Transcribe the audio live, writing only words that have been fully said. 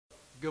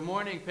Good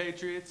morning,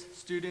 Patriots,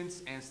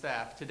 students, and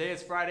staff. Today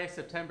is Friday,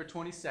 September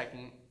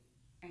 22nd.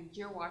 And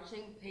you're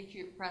watching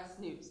Patriot Press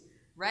News.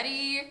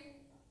 Ready?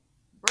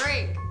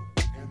 Break!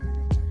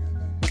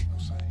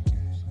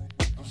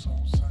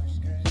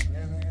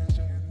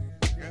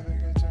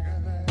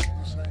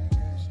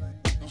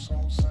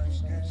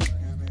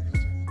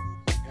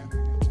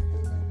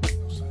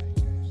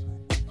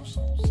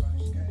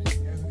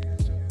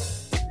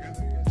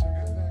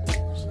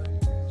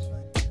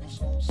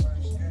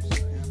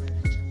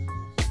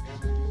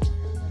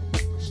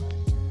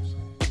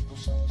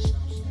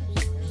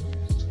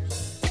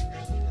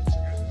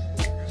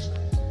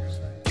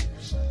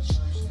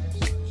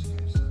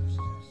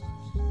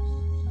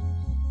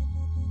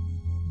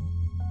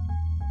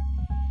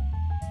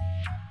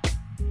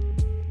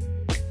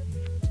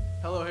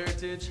 Hello,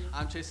 Heritage.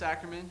 I'm Chase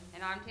Ackerman.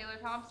 And I'm Taylor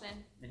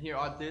Thompson. And here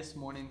are this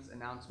morning's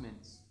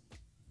announcements.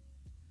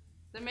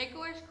 The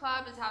Make-A-Wish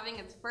Club is having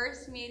its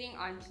first meeting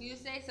on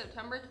Tuesday,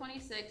 September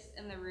 26th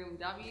in the room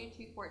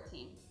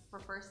W214 for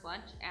first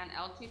lunch and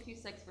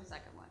L226 for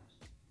second lunch.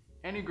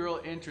 Any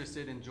girl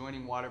interested in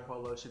joining water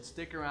polo should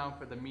stick around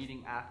for the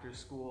meeting after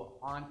school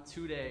on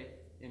today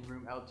in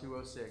room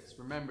L206.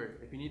 Remember,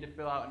 if you need to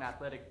fill out an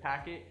athletic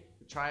packet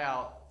to try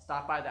out,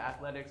 stop by the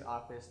athletics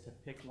office to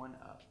pick one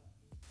up.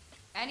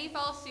 Any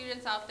fellow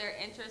students out there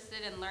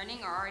interested in learning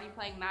or already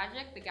playing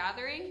Magic: The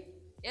Gathering?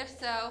 If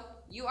so,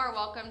 you are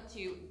welcome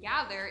to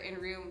gather in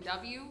room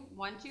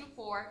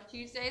W124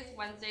 Tuesdays,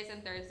 Wednesdays,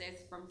 and Thursdays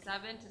from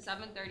 7 to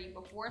 7:30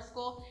 before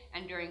school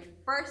and during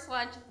first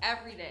lunch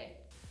every day.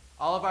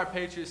 All of our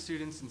Patriot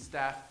students and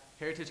staff,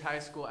 Heritage High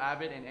School,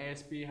 Abbott, and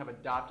ASB have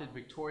adopted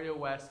Victoria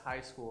West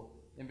High School.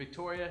 In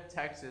Victoria,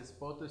 Texas,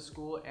 both the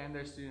school and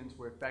their students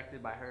were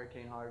affected by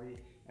Hurricane Harvey,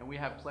 and we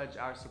have pledged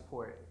our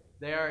support.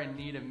 They are in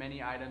need of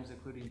many items,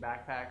 including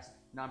backpacks,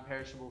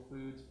 non-perishable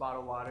foods,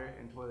 bottled water,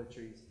 and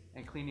toiletries,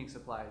 and cleaning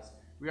supplies.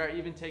 We are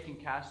even taking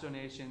cash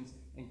donations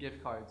and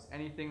gift cards,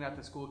 anything that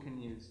the school can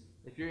use.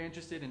 If you're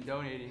interested in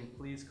donating,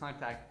 please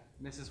contact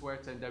Mrs.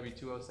 Huerta in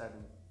W207.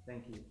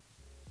 Thank you.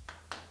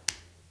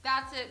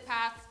 That's it,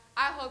 Pats.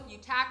 I hope you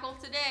tackle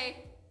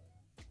today.